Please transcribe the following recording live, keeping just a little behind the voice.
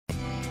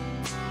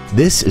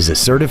This is a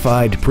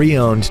certified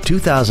pre-owned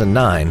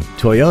 2009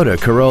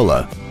 Toyota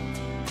Corolla.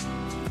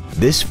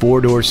 This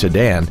four-door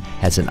sedan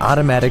has an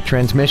automatic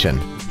transmission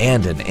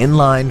and an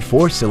inline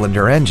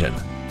four-cylinder engine.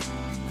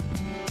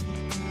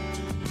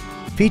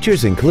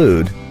 Features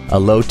include a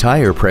low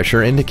tire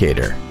pressure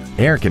indicator,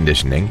 air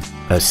conditioning,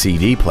 a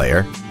CD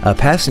player, a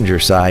passenger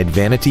side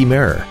vanity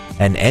mirror,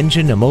 an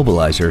engine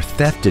immobilizer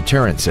theft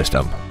deterrent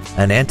system,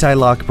 an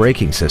anti-lock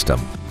braking system,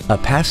 a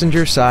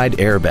passenger side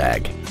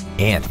airbag,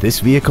 and this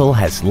vehicle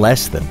has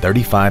less than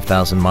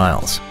 35,000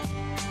 miles.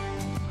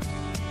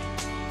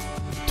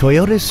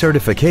 Toyota's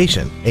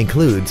certification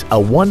includes a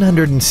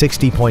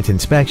 160-point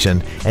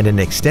inspection and an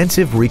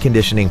extensive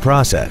reconditioning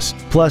process,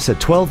 plus a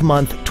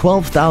 12-month,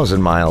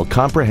 12,000-mile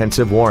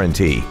comprehensive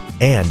warranty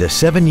and a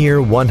 7-year,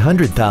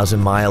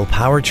 100,000-mile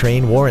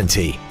powertrain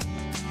warranty.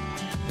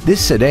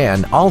 This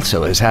sedan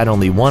also has had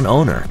only one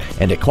owner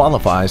and it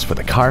qualifies for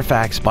the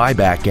Carfax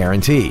buyback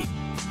guarantee.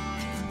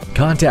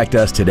 Contact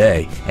us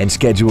today and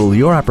schedule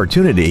your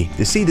opportunity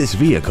to see this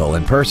vehicle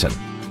in person.